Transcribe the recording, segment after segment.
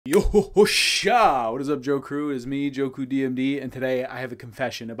Yo-ho-ho-sha! What is up, Johku? It is me, Johku DMD, and today I have a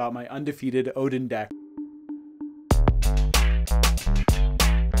confession about my undefeated Odin deck.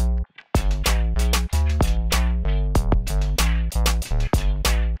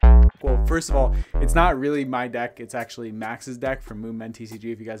 Well, first of all, it's not really my deck. It's actually Max's deck from MOONMEN TCG.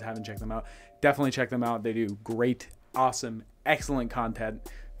 If you guys haven't checked them out, definitely check them out. They do great, awesome, excellent content.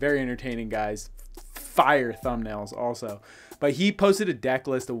 Very entertaining guys. Fire thumbnails also. But he posted a deck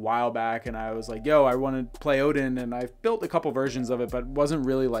list a while back and I was like, yo, I want to play Odin, and I've built a couple versions of it but wasn't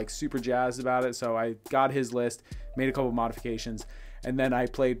really like super jazzed about it. So I got his list, made a couple modifications, and then I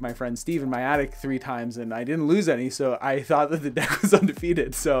played my friend Steve in my attic 3 times and I didn't lose any, so I thought that the deck was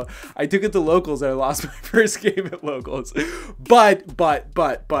undefeated. So I took it to locals and I lost my first game at locals. But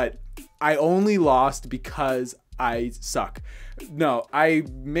I only lost because I suck. No, I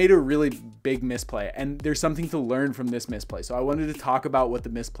made a really big misplay, and there's something to learn from this misplay. So I wanted to talk about what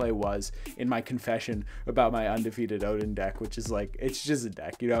the misplay was in my confession about my undefeated Odin deck, which is like, it's just a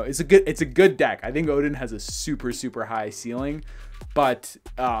deck, you know. It's a good deck. I think Odin has a super high ceiling, but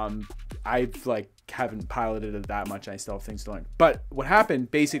I've like haven't piloted it that much. I still have things to learn. But what happened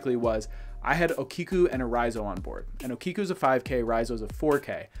basically was I had Okiku and a Raizo on board, and Okiku's a 5k, Raizo's a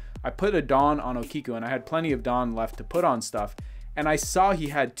 4k. I put a Dawn on Okiku, and I had plenty of Dawn left to put on stuff, and I saw he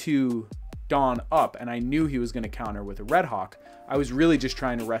had 2 Dawn up, and I knew he was going to counter with a Red Hawk. I was really just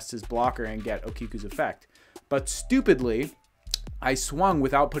trying to rest his blocker and get Okiku's effect. But stupidly, I swung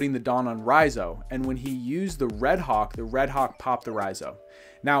without putting the Dawn on Raizo, and when he used the Red Hawk popped the Raizo.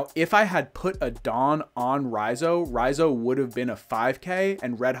 Now, if I had put a Dawn on Raizo, Raizo would have been a 5k,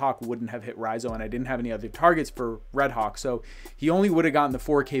 and Red Hawk wouldn't have hit Raizo, and I didn't have any other targets for Red Hawk, so he only would have gotten the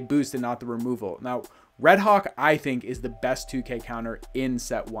 4k boost and not the removal. Now, Red Hawk, I think, is the best 2k counter in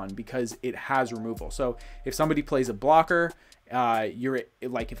set 1 because it has removal. So if somebody plays a blocker, you're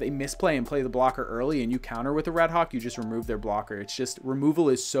like, if they misplay and play the blocker early and you counter with a Red Hawk, you just remove their blocker. It's just, removal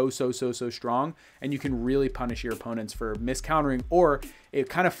is so strong, and you can really punish your opponents for miscountering, or it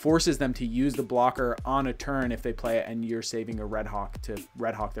kind of forces them to use the blocker on a turn if they play it and you're saving a Red Hawk to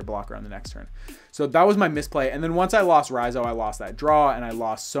Red Hawk their blocker on the next turn. So that was my misplay. And then once I lost Raizo, I lost that draw, and I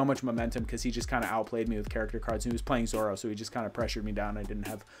lost so much momentum because he just kind of outplayed me with character cards. He was playing Zoro, so he just kind of pressured me down. I didn't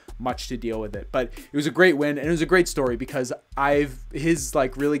have much to deal with it, but it was a great win, and it was a great story because his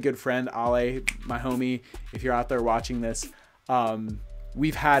like really good friend Ale, my homie, if you're out there watching this,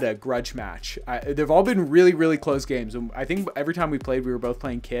 we've had a grudge match. They've all been really close games. I think every time we played, we were both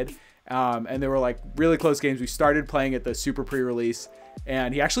playing Kid, and they were like really close games. We started playing at the super pre-release,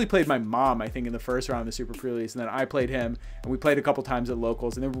 and he actually played my mom, I think, in the first round of the super pre-release, and then I played him, and we played a couple times at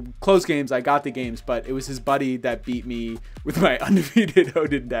locals, and they were close games. I got the games, but it was his buddy that beat me with my undefeated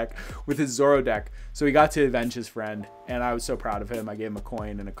Odin deck, with his Zoro deck. So he got to avenge his friend, and I was so proud of him. I gave him a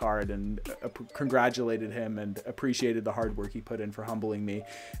coin and a card and congratulated him and appreciated the hard work he put in for humbling me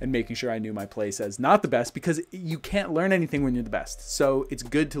and making sure I knew my place as not the best, because you can't learn anything when you're the best. So it's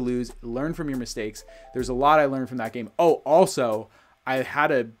good to lose, learn from your mistakes. There's a lot I learned from that game. Oh, also, I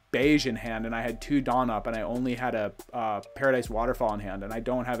had a beige in hand, and I had 2 Dawn up, and I only had a Paradise Waterfall in hand, and I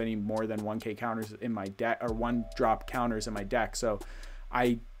don't have any more than 1k counters in my deck, or 1-drop counters in my deck, so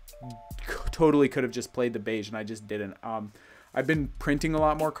I totally could have just played the beige, and I just didn't. I've been printing a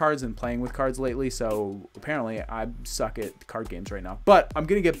lot more cards and playing with cards lately, so apparently I suck at card games right now. But I'm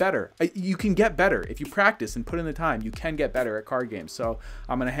going to get better. You can get better. If you practice and put in the time, you can get better at card games. So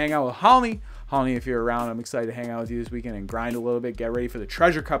I'm going to hang out with Holly. Holly, if you're around, I'm excited to hang out with you this weekend and grind a little bit. Get ready for the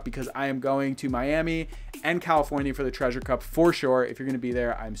Treasure Cup, because I am going to Miami and California for the Treasure Cup for sure. If you're going to be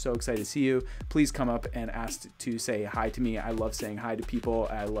there, I'm so excited to see you. Please come up and ask to say hi to me. I love saying hi to people.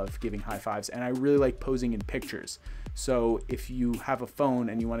 I love giving high fives, and I really like posing in pictures. So if you have a phone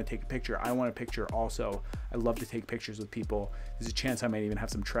and you want to take a picture, I want a picture also. I love to take pictures with people. There's a chance I might even have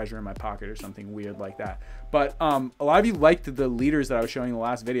some treasure in my pocket or something weird like that. But a lot of you liked the leaders that I was showing in the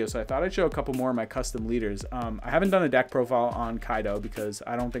last video, so I thought I'd show a couple more of my custom leaders. I haven't done a deck profile on Kaido because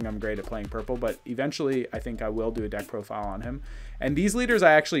I don't think I'm great at playing purple, but eventually I think I will do a deck profile on him. And these leaders,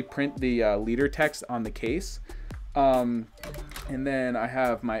 I actually print the leader text on the case. And then I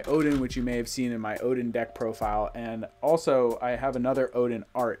have my Odin, which you may have seen in my Odin deck profile, and also I have another Odin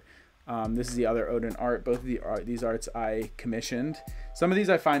art. This is the other Odin art. Both of these arts I commissioned. Some of these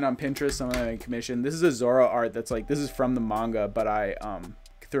I find on Pinterest, some of them I commissioned. This is a Zoro art that's like, this is from the manga, but I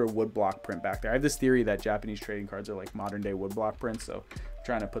throw a woodblock print back there. I have this theory that Japanese trading cards are like modern day woodblock prints, so I'm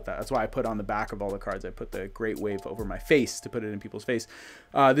trying to put that. That's why I put on the back of all the cards, I put the Great Wave over my face to put it in people's face.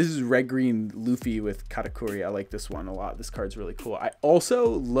 This is red green Luffy with Katakuri. I like this one a lot. This card's really cool. I also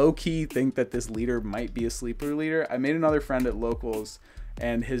low-key think that this leader might be a sleeper leader. I made another friend at locals,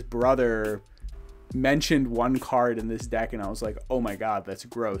 and his brother mentioned one card in this deck, and I was like, oh my god, that's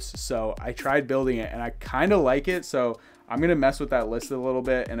gross. So I tried building it, and I kind of like it, so I'm gonna mess with that list a little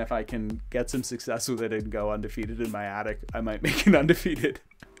bit, and if I can get some success with it and go undefeated in my attic, I might make an undefeated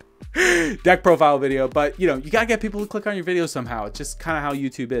deck profile video. But you know, you gotta get people to click on your videos somehow. It's just kind of how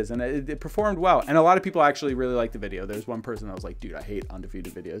YouTube is, and it performed well, and a lot of people actually really liked the video. There's one person that was like, dude, I hate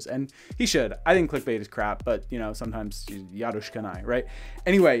undefeated videos, and he should. I think clickbait is crap, but you know, sometimes yarushkanai, right?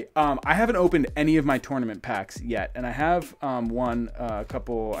 Anyway, I haven't opened any of my tournament packs yet, and I have won a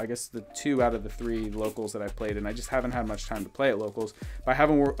couple, I guess the 2 out of the 3 locals that I've played, and I just haven't had much time to play at locals. But I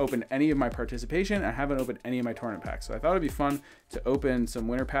haven't opened any of my participation, I haven't opened any of my tournament packs, so I thought it'd be fun to open some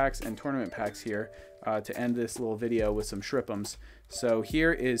winter packs and tournament packs here to end this little video with some shrippums. So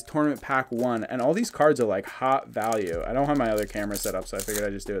here is tournament pack 1, and all these cards are like hot value. I don't have my other camera set up, so I figured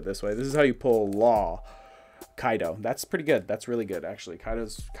I'd just do it this way. This is how you pull Law Kaido. That's pretty good. That's really good, actually.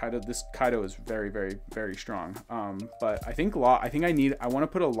 This Kaido is very, very, very strong. But I think Law, I want to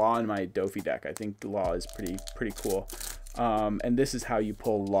put a Law in my Dofi deck. I think Law is pretty cool. And this is how you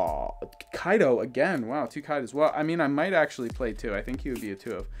pull Law. Kaido again. Wow, 2 Kaidos. Well, I mean, I might actually play 2. I think he would be a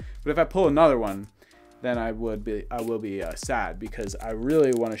 2-of. But if I pull another one, then I will be sad, because I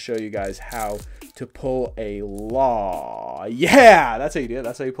really want to show you guys how to pull a Law. Yeah, that's how you do it.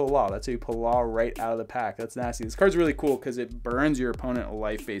 That's how you pull Law. That's how you pull Law right out of the pack. That's nasty. This card's really cool because it burns your opponent a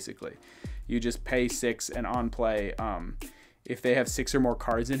life, basically. You just pay 6, and on play, if they have 6 or more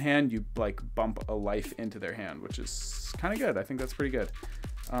cards in hand, you like bump a life into their hand, which is kind of good. I think that's pretty good.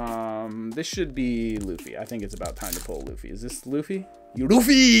 This should be Luffy. I think it's about time to pull Luffy. Is this Luffy? You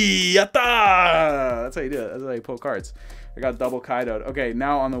Luffy! Yatta! That's how you do it. That's how you pull cards. I got double Kaido'd. Okay,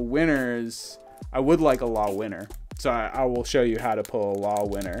 now on the winners, I would like a Law winner. So I will show you how to pull a Law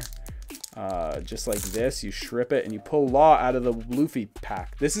winner. Just like this, you shrip it and you pull Law out of the Luffy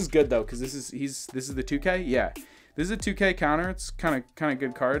pack. This is good though, because this is the 2K. Yeah, this is a 2K counter. It's kind of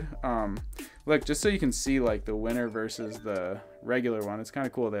good card. Look, just so you can see like the winner versus the regular one, it's kind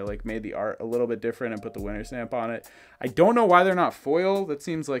of cool. They like made the art a little bit different and put the winner stamp on it. I don't know why they're not foil. That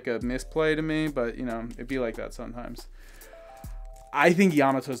seems like a misplay to me, but you know, it'd be like that sometimes. I think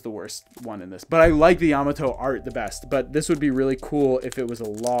Yamato's the worst one in this, but I like the Yamato art the best. But this would be really cool if it was a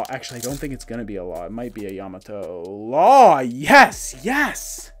Law. Actually, I don't think it's gonna be a Law. It might be a Yamato Law. Yes,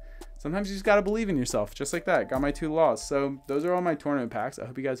 yes. Sometimes you just gotta believe in yourself, just like that. Got my 2 Laws. So those are all my tournament packs. I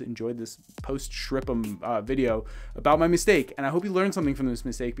hope you guys enjoyed this post-Shrippum video about my mistake, and I hope you learned something from this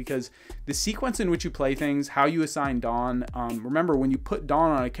mistake, because the sequence in which you play things, how you assign Dawn, remember when you put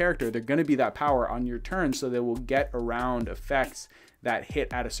Dawn on a character, they're gonna be that power on your turn, so they will get around effects that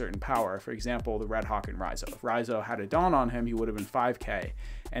hit at a certain power. For example, the Red Hawk and Raizo. If Raizo had a Dawn on him, he would have been 5k,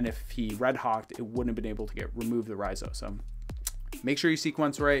 and if he Red Hawked, it wouldn't have been able to remove the Raizo. So make sure you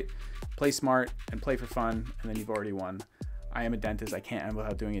sequence right, play smart, and play for fun, and then you've already won. I am a dentist. I can't end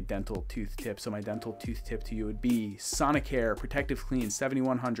without doing a dental tooth tip. So my dental tooth tip to you would be Sonicare Protective Clean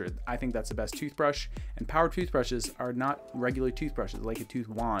 7100. I think that's the best toothbrush. And powered toothbrushes are not regular toothbrushes, like a tooth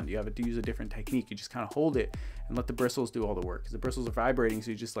wand. You have to use a different technique. You just kind of hold it and let the bristles do all the work, because the bristles are vibrating,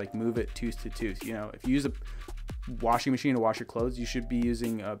 so you just like move it tooth to tooth. You know, if you use a washing machine to wash your clothes, you should be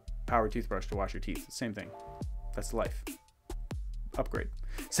using a powered toothbrush to wash your teeth. Same thing. That's life. Upgrade.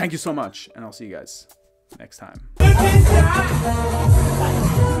 Thank you so much, and I'll see you guys next time.